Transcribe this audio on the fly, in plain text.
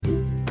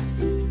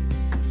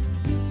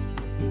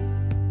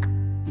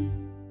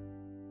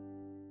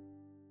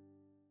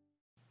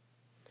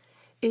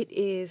It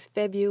is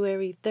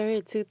February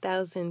 3rd,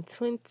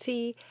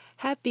 2020.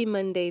 Happy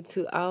Monday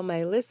to all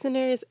my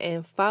listeners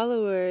and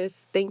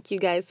followers. Thank you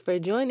guys for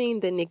joining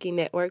the Nikki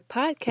Network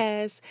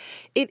podcast.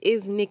 It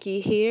is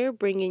Nikki here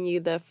bringing you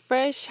the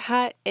fresh,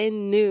 hot,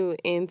 and new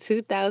in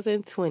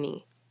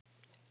 2020.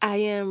 I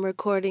am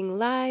recording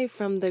live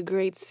from the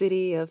great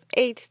city of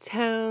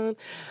H-Town.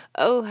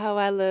 Oh, how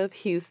I love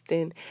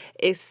Houston,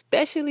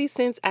 especially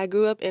since I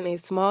grew up in a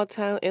small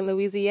town in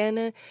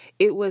Louisiana.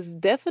 It was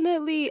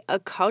definitely a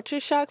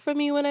culture shock for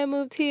me when I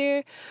moved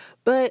here,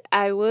 but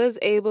I was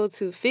able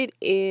to fit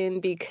in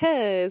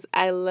because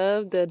I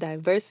love the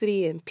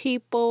diversity in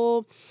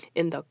people,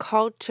 in the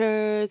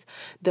cultures,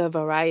 the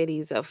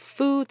varieties of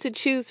food to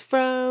choose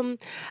from.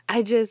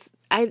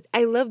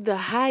 I love the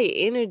high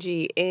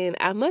energy, and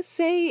I must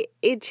say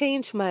it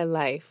changed my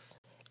life,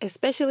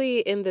 especially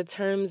in the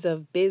terms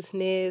of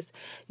business,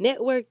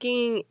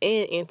 networking,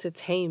 and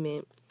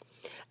entertainment.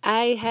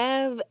 I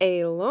have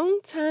a long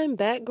time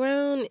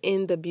background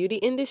in the beauty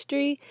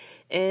industry,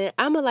 and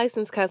I'm a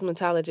licensed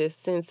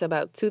cosmetologist since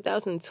about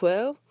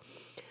 2012.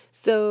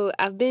 So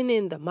I've been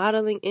in the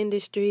modeling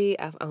industry,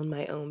 I've owned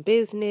my own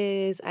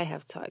business, I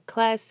have taught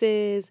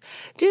classes,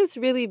 just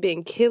really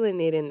been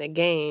killing it in the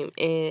game,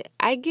 and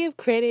I give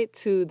credit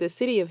to the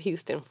city of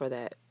Houston for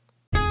that.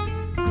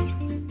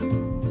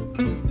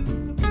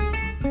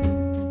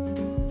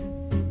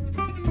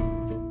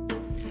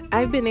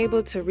 I've been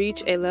able to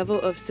reach a level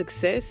of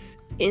success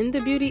in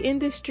the beauty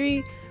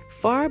industry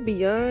far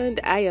beyond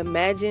I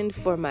imagined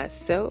for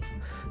myself.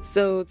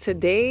 So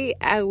today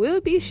I will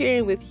be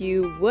sharing with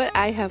you what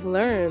I have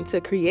learned to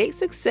create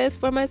success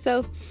for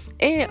myself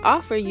and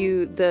offer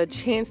you the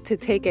chance to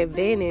take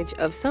advantage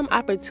of some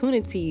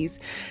opportunities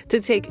to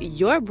take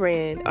your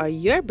brand or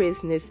your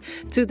business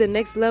to the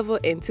next level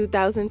in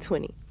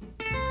 2020.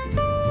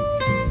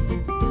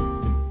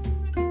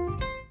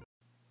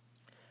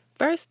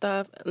 First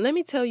off, let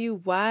me tell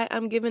you why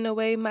I'm giving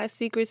away my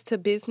secrets to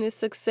business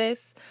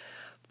success.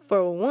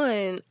 For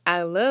one,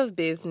 I love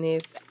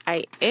business.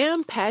 I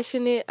am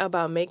passionate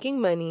about making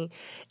money,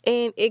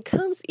 and it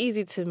comes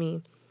easy to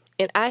me.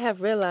 And I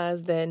have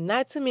realized that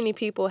not too many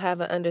people have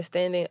an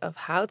understanding of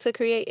how to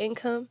create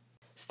income,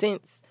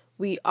 since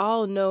we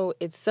all know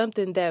it's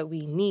something that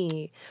we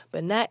need,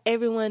 but not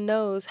everyone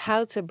knows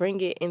how to bring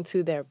it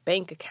into their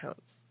bank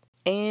accounts.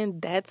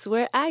 And that's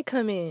where I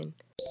come in.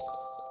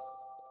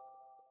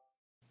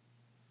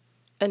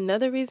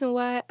 Another reason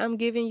why I'm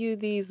giving you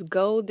these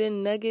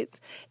golden nuggets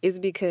is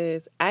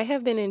because I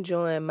have been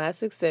enjoying my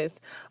success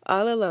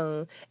all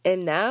alone,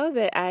 and now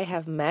that I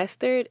have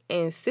mastered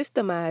and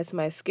systemized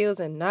my skills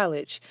and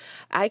knowledge,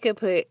 I could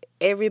put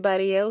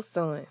everybody else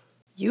on.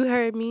 You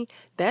heard me.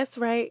 That's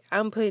right.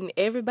 I'm putting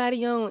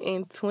everybody on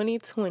in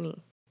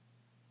 2020.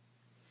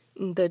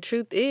 The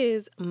truth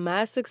is,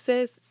 my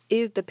success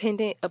is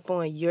dependent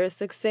upon your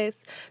success,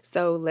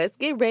 so let's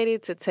get ready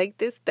to take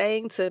this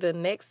thing to the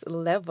next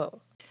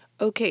level.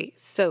 Okay,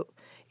 so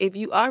if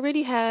you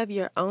already have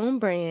your own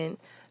brand,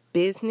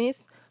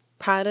 business,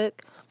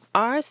 product,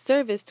 or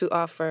service to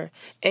offer,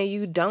 and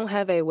you don't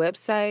have a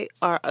website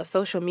or a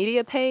social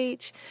media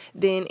page,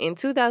 then in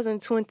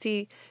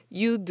 2020,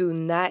 you do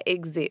not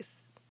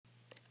exist.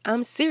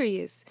 I'm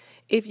serious.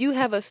 If you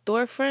have a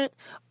storefront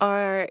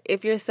or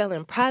if you're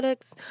selling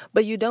products,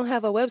 but you don't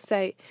have a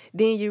website,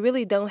 then you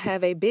really don't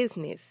have a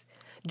business.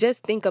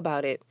 Just think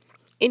about it.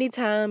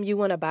 Anytime you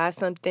want to buy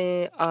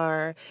something,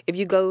 or if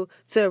you go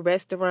to a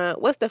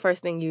restaurant, what's the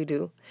first thing you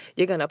do?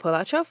 You're going to pull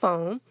out your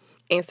phone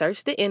and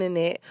search the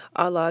internet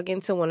or log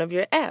into one of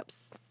your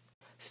apps.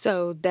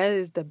 So that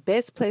is the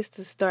best place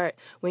to start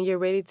when you're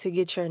ready to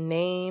get your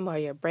name or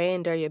your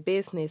brand or your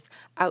business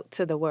out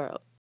to the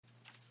world.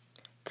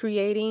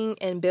 Creating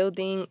and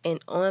building an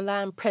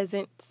online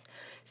presence,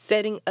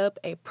 setting up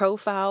a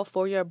profile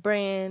for your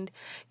brand,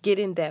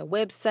 getting that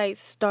website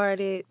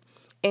started.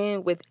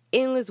 And with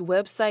endless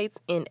websites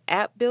and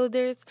app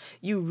builders,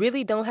 you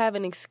really don't have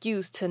an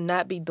excuse to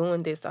not be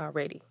doing this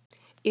already.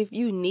 If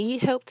you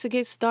need help to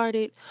get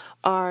started,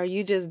 or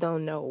you just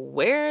don't know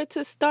where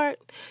to start,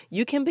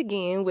 you can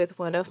begin with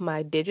one of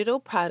my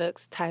digital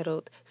products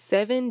titled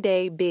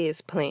 7-Day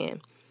Biz Plan,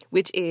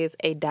 which is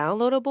a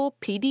downloadable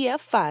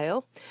PDF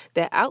file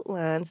that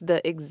outlines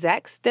the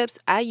exact steps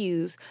I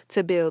use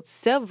to build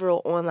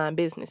several online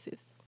businesses.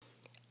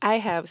 I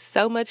have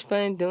so much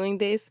fun doing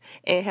this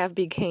and have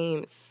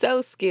become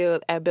so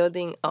skilled at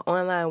building an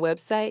online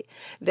website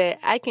that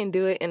I can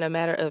do it in a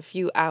matter of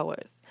few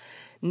hours.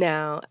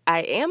 Now,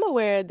 I am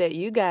aware that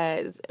you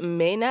guys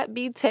may not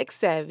be tech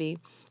savvy,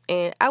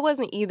 and I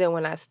wasn't either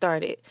when I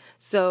started.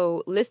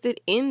 So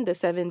listed in the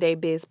 7-Day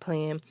Biz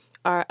Plan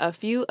are a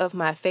few of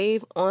my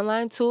fave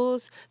online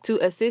tools to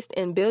assist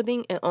in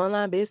building an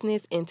online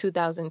business in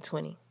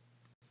 2020.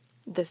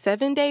 The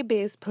 7-Day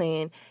Biz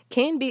Plan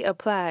can be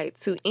applied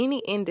to any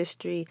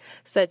industry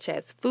such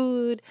as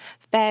food,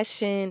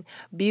 fashion,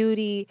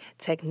 beauty,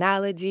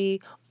 technology,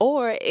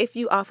 or if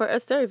you offer a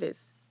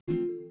service.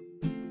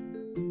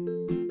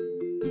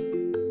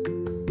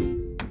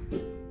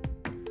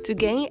 To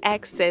gain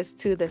access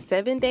to the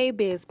 7-Day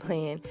Biz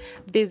Plan,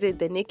 visit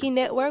the Nikki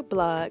Network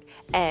blog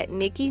at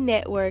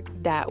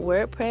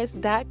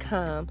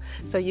nikkinetwork.wordpress.com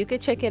so you can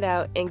check it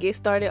out and get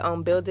started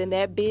on building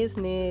that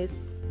business.